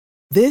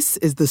This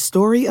is the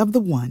story of the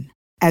one.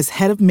 As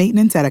head of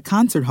maintenance at a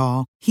concert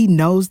hall, he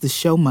knows the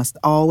show must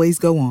always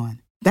go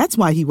on. That's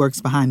why he works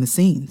behind the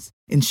scenes,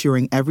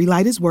 ensuring every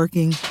light is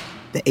working,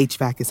 the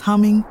HVAC is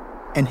humming,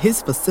 and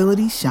his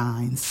facility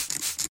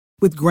shines.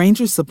 With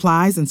Grainger's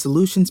supplies and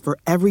solutions for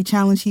every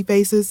challenge he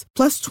faces,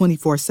 plus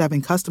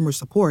 24/7 customer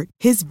support,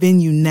 his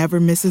venue never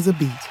misses a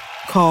beat.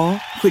 Call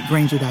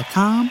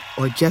quickgrainger.com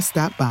or just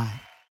stop by.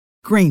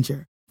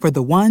 Grainger, for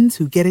the ones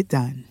who get it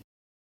done.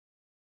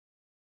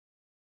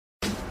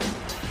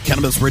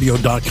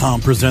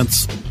 CannabisRadio.com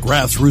presents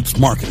Grassroots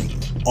Marketing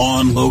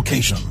on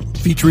Location,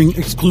 featuring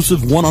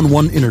exclusive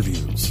one-on-one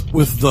interviews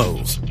with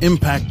those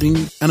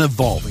impacting and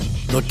evolving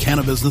the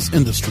cannabis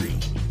industry.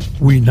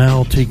 We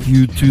now take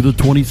you to the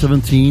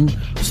 2017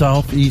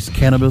 Southeast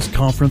Cannabis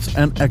Conference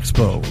and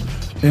Expo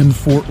in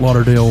Fort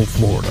Lauderdale,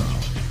 Florida.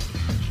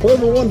 Hello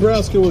everyone,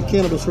 Brasco with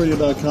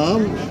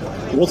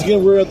CannabisRadio.com. Once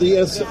again, we're at the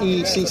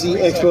SECC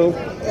Expo.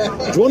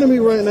 Joining me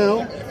right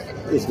now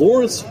is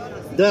Lawrence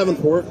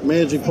Davenport,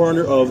 Managing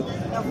Partner of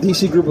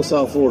DC Group of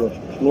South Florida.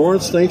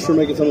 Lawrence, thanks for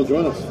making time to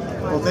join us.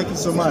 Well, thank you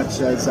so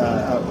much.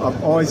 I'm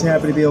always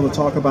happy to be able to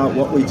talk about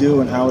what we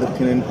do and how it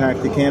can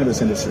impact the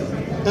cannabis industry.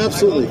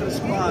 Absolutely.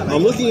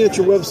 I'm looking at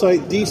your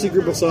website, DC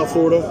Group of South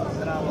Florida.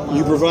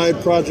 You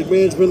provide project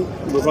management,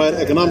 you provide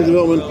economic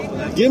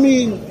development. Give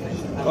me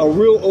a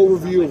real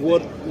overview of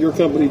what your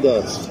company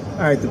does.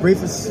 All right, the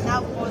briefest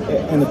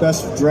and the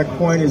best direct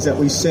point is that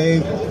we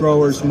save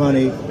growers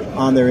money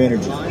on their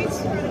energy.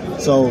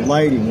 So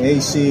lighting,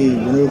 AC,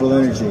 renewable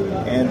energy,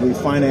 and we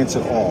finance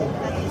it all.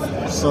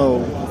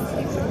 So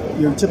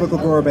your typical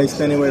grower may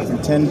spend anywhere from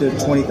 $10,000 to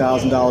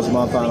 $20,000 a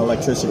month on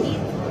electricity.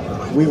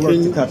 We work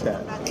to cut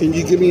that. Can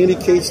you give me any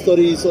case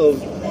studies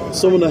of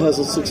someone that has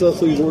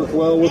successfully worked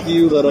well with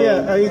you?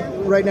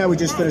 Right now we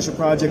just finished a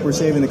project. We're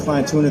saving the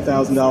client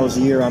 $200,000 a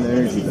year on their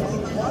energy bill.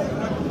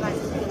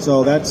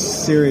 So that's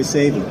serious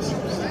savings.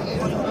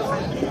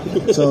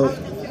 So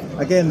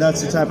again,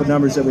 that's the type of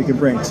numbers that we can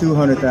bring,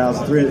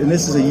 $200,000, $300,000, and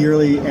this is a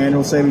yearly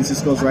annual savings. This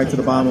goes right to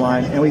the bottom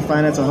line, and we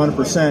finance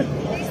 100%,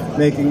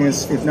 making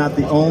us, if not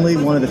the only,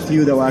 one of the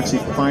few that will actually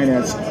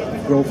finance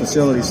grow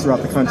facilities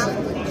throughout the country.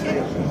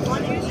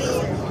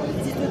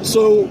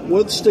 So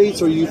what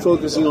states are you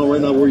focusing on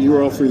right now where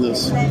you're offering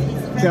this?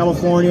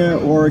 California,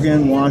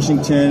 Oregon,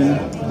 Washington,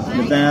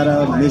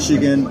 Nevada,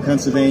 Michigan,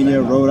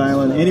 Pennsylvania, Rhode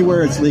Island,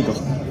 anywhere it's legal.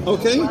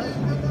 Okay.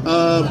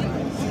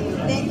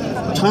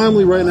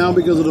 Timely right now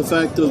because of the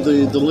fact of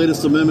the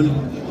latest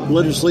amendment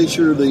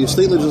legislature, the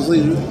state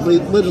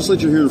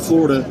legislature here in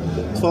Florida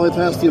finally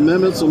passed the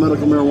amendment, so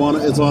medical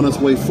marijuana is on its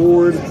way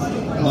forward.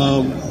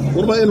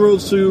 What about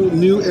inroads to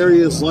new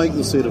areas like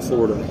the state of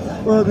Florida?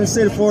 Well, in the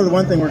state of Florida,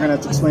 one thing we're going to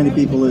have to explain to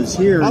people is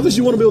here. Obviously,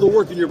 you want to be able to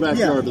work in your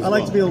backyard as well. I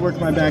like to be able to work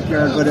in my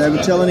backyard, but I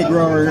would tell any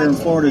grower here in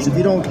Florida is if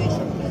you don't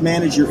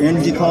manage your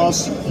energy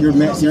costs, your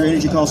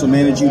energy costs will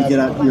manage you to get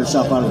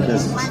yourself out of the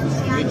business.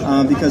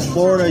 Because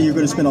Florida, you're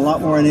going to spend a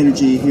lot more on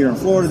energy here in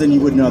Florida than you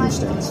would in other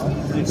states.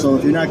 So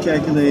if you're not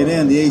calculating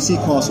in, the AC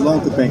costs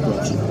alone could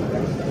bankrupt you.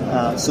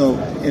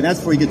 And that's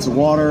before you get to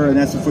water, and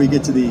that's before you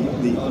get to the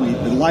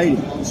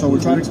lighting. So we're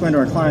trying to explain to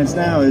our clients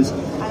now is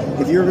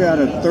if you're at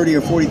a 30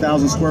 or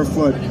 40,000 square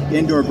foot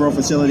indoor grow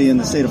facility in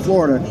the state of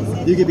Florida,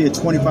 you could be at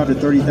 $25,000 to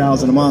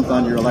 $30,000 a month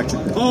on your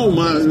electric bill. Oh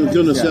my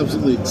goodness, yeah.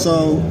 Absolutely.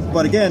 So,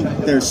 but again,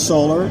 there's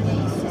solar,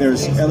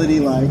 there's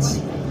LED lights,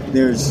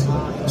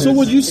 So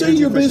would you say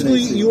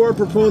you are a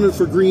proponent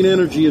for green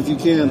energy if you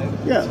can?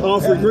 Yeah.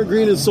 Offer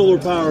green and solar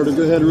power to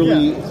go ahead and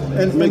really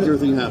make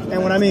everything happen.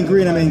 And when I mean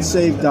green, I mean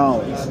save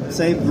dollars,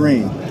 save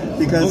green.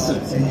 Because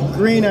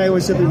green, I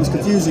always said it was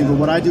confusing, but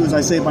what I do is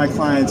I save my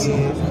clients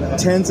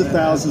tens of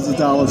thousands of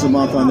dollars a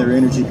month on their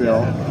energy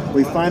bill.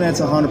 We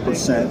finance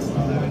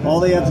 100%.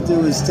 All they have to do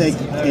is take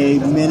a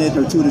minute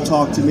or two to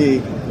talk to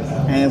me,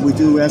 and we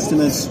do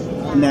estimates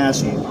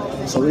nationally.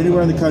 So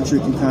anywhere in the country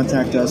can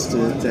contact us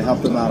to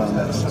help them out on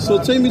this. So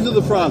take me through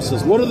the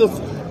process.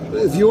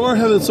 If you are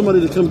having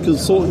somebody to come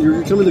consult,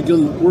 you're coming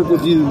to work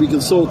with you to be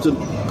consulted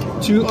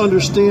to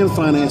understand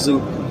financing,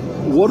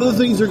 what are the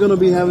things they're going to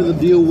be having to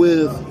deal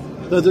with?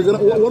 What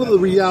are the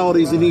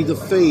realities they need to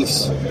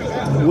face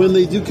when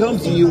they do come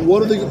to you?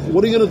 What are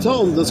you going to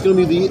tell them that's going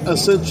to be the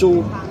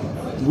essential,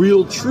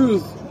 real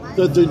truth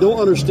that they don't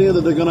understand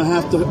that they're going to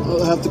have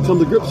to come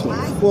to grips with?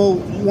 Well,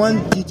 one,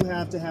 you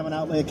have to have an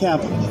outlay of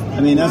capital. I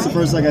mean, that's the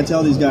first thing I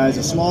tell these guys.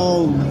 A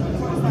small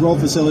grow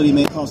facility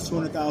may cost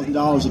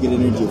 $200,000 to get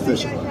energy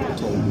efficient.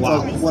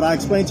 Wow. So what I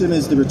explain to them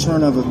is the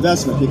return of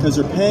investment because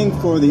they're paying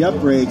for the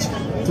upgrades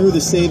through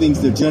the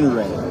savings they're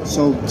generating.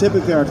 So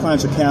typically our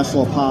clients are cash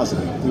flow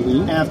positive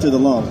after the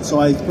loan. So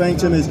I explain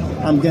to them is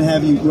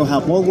you'll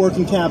have more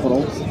working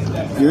capital,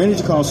 your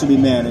energy costs will be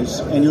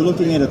managed, and you're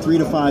looking at a 3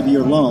 to 5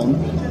 year loan.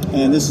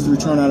 And this is the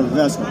return out of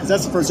investment. Because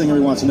that's the first thing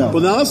everyone wants to know.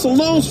 But now that's the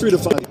loan 3 to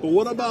 5. But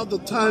what about the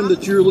time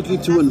that you're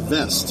looking to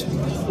invest?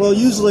 Well,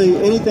 usually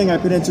anything I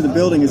put into the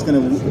building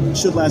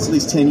should last at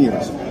least 10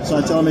 years. So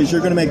I tell them is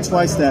you're going to make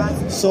twice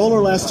that.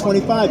 Solar lasts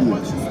 25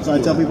 years. So I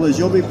tell people is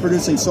you'll be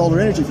producing solar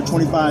energy for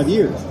 25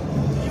 years.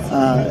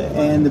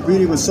 And the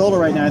beauty with solar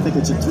right now, I think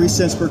it's at 3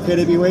 cents per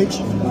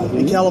kWh.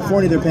 In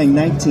California, they're paying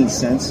 19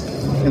 cents.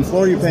 In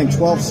Florida, you're paying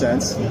 12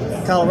 cents.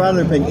 Colorado,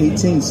 they're paying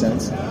 18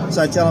 cents.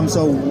 So I tell them,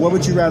 so what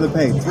would you rather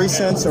pay, 3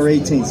 cents or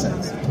 18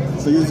 cents?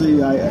 So usually,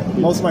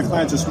 most of my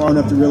clients are smart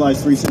enough to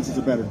realize 3 cents is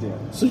a better deal.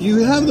 So you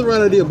have the right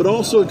idea, but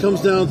also it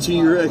comes down to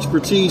your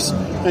expertise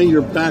and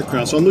your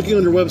background. So I'm looking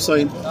on your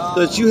website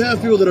that you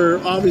have people that are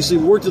obviously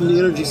worked in the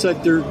energy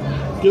sector.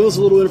 Give us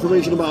a little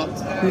information about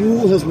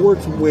who has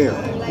worked where.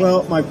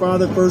 Well, my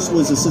father first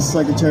was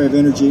Assistant Secretary of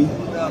Energy,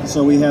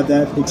 so we have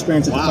that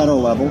experience at the federal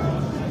level.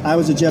 I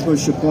was a Jeb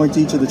Bush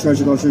appointee to the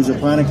Treasury Gulf Regional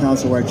Planning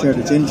Council, where I chaired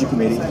its Energy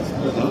Committee.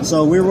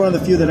 So we were one of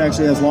the few that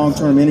actually has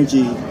long-term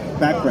energy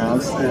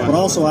backgrounds, but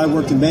also I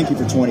worked in banking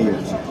for 20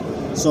 years.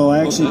 So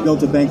I actually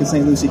built a bank in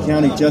St. Lucie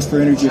County just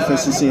for energy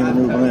efficiency and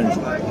renewable energy.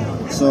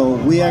 So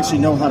we actually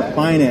know how to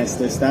finance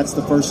this. That's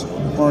the first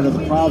part of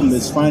the problem,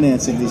 is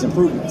financing these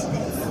improvements.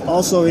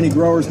 Also, any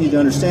growers need to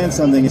understand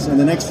something. In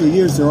the next few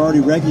years, they're already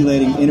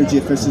regulating energy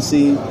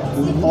efficiency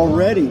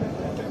already.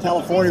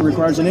 California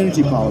requires an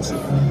energy policy.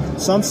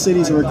 Some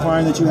cities are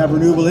requiring that you have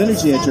renewable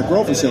energy at your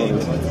grow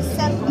facilities.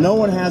 No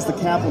one has the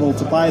capital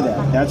to buy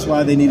that. That's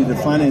why they needed a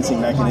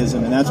financing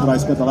mechanism, and that's what I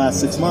spent the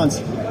last 6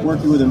 months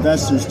working with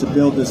investors to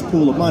build this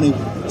pool of money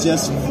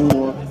just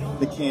for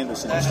the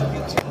cannabis industry.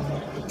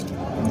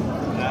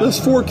 Let's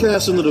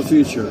forecast into the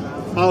future.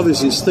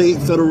 Obviously, state,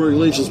 federal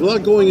regulations,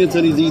 without going into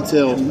any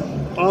detail,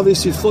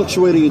 obviously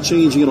fluctuating and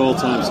changing at all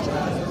times.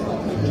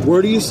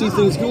 Where do you see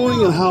things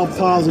going, and how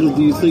positive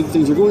do you think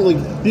things are going? Like,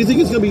 do you think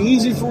it's going to be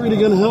easy for you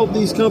to help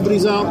these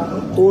companies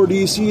out, or do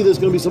you see there's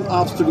going to be some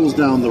obstacles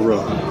down the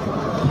road?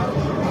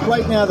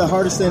 Right now, the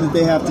hardest thing that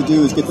they have to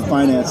do is get the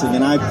financing,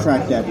 and I've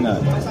cracked that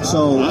nut.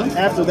 So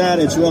after that,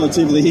 it's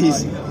relatively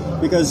easy.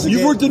 Because again,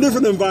 you've worked in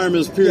different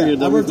environments, period.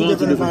 Yeah, I worked in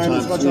different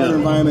environments, much harder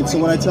environments. So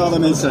what I tell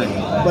them is,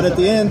 but at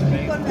the end,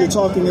 you're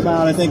talking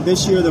about, I think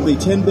this year there'll be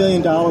 $10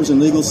 billion in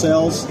legal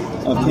sales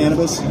of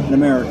cannabis in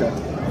America.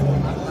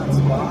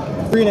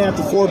 $3.5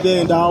 to $4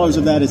 billion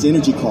of that is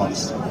energy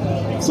costs.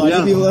 So I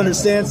think people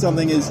understand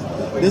something is,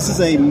 this is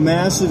a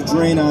massive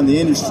drain on the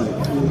industry,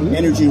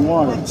 energy and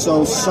water.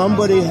 So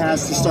somebody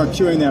has to start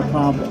curing that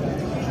problem.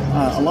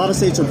 A lot of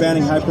states are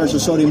banning high-pressure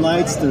sodium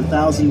lights. They're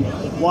 1,000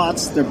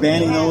 watts. They're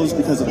banning those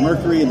because of the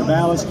mercury and the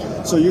ballast.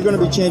 So you're going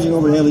to be changing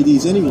over to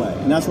LEDs anyway.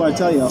 And that's why I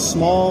tell you, a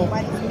small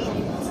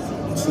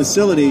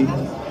facility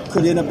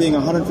could end up being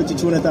 $150,000 to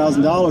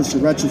 $200,000 to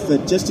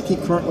retrofit just to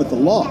keep current with the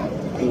law.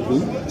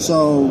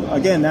 So,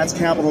 again, that's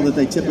capital that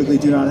they typically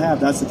do not have.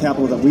 That's the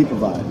capital that we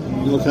provide.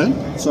 Okay.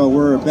 So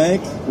we're a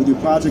bank. We do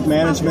project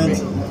management.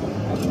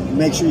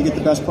 Make sure you get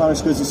the best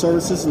products, goods, and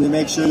services, and we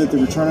make sure that the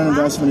return on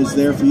investment is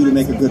there for you to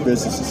make a good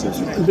business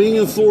decision. Being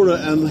in Florida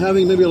and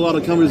having maybe a lot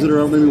of companies that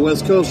are maybe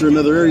West Coast or in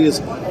other areas,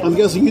 I'm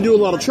guessing you do a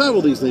lot of travel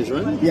these days,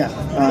 right? Yeah.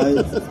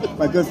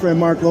 My good friend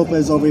Mark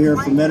Lopez over here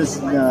from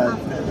Medicine,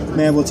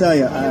 man, will tell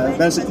you,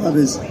 Medicine Club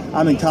is,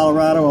 I'm in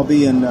Colorado. I'll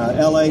be in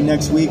LA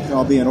next week.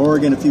 I'll be in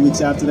Oregon a few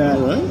weeks after that.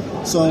 All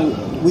right. So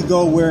we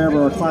go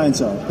wherever our clients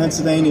are.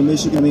 Pennsylvania,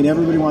 Michigan. I mean,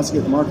 everybody wants to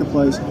get in the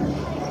marketplace.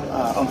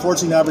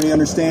 Unfortunately, nobody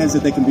understands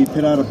that they can be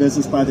put out of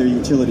business by their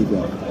utility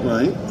bill.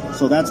 Right.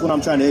 So that's what I'm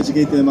trying to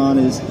educate them on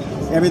is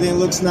everything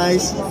looks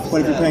nice,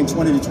 but if you're paying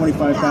 $20,000 to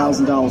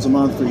 $25,000 a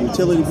month for a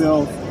utility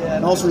bill,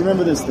 and also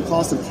remember this, the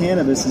cost of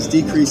cannabis is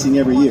decreasing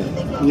every year.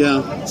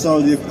 Yeah. So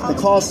the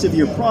cost of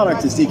your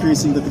product is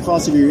decreasing, but the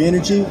cost of your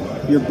energy,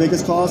 your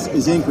biggest cost,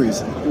 is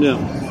increasing. Yeah.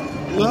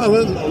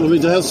 Well,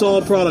 to have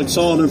solid products,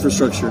 solid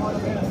infrastructure.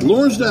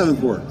 Lawrence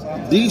Davenport,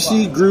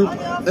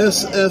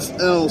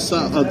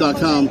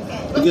 DCGroupSFL.com.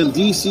 Again,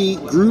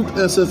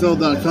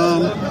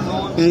 DCGroupSFL.com.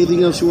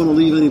 Anything else you want to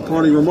leave? Any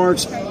parting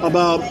remarks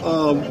about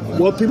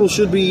what people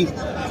should be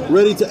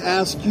ready to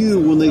ask you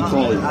when they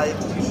call you?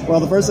 Well,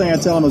 the first thing I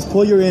tell them is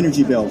pull your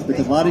energy bills,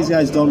 because a lot of these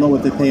guys don't know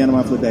what they pay on a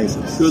monthly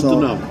basis. Good to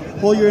know.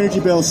 Pull your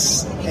energy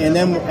bills, and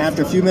then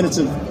after a few minutes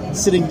of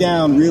sitting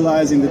down,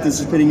 realizing that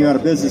this is putting you out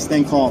of business,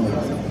 then call me.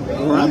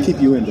 Right. I'll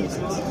keep you in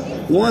business.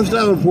 Lawrence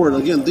Davenport,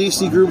 again,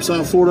 DC Group,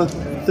 South Florida.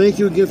 Thank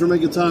you again for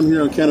making time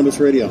here on Cannabis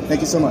Radio. Thank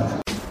you so much.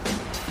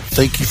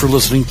 Thank you for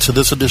listening to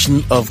this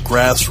edition of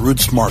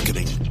Grassroots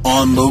Marketing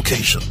on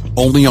location,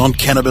 only on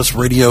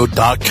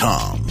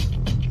CannabisRadio.com.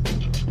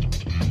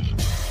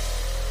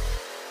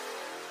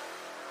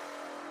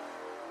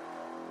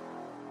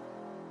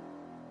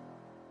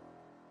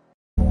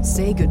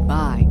 Say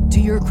goodbye to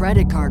your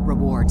credit card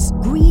rewards.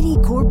 Greedy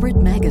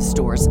corporate mega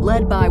stores,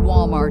 led by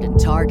Walmart and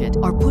Target,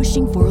 are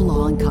pushing for a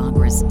law in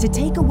Congress to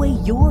take away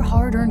your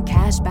hard-earned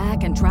cash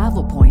back and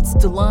travel points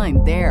to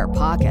line their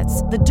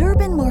pockets. The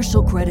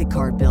Durbin-Marshall credit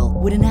card bill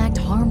would enact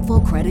harmful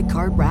credit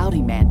card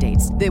routing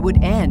mandates that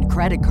would end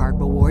credit card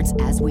rewards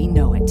as we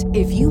know it.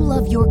 If you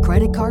love your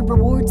credit card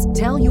rewards,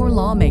 tell your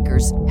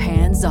lawmakers,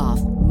 hands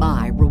off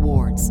my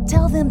rewards.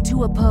 Tell them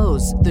to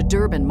oppose the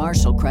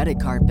Durbin-Marshall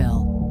credit card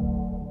bill.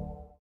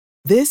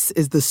 This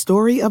is the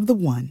story of the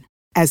one.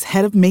 As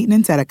head of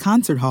maintenance at a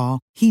concert hall,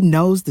 he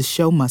knows the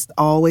show must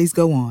always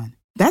go on.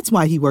 That's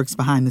why he works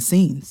behind the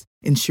scenes,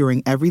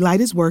 ensuring every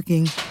light is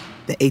working,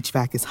 the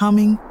HVAC is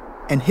humming,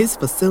 and his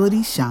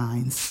facility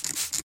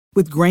shines.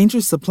 With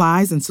Grainger's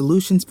supplies and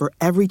solutions for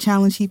every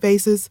challenge he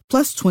faces,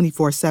 plus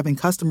 24/7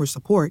 customer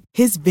support,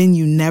 his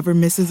venue never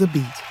misses a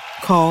beat.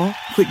 Call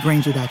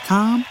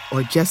quickgrainger.com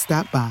or just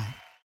stop by.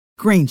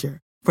 Grainger,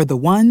 for the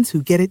ones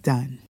who get it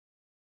done.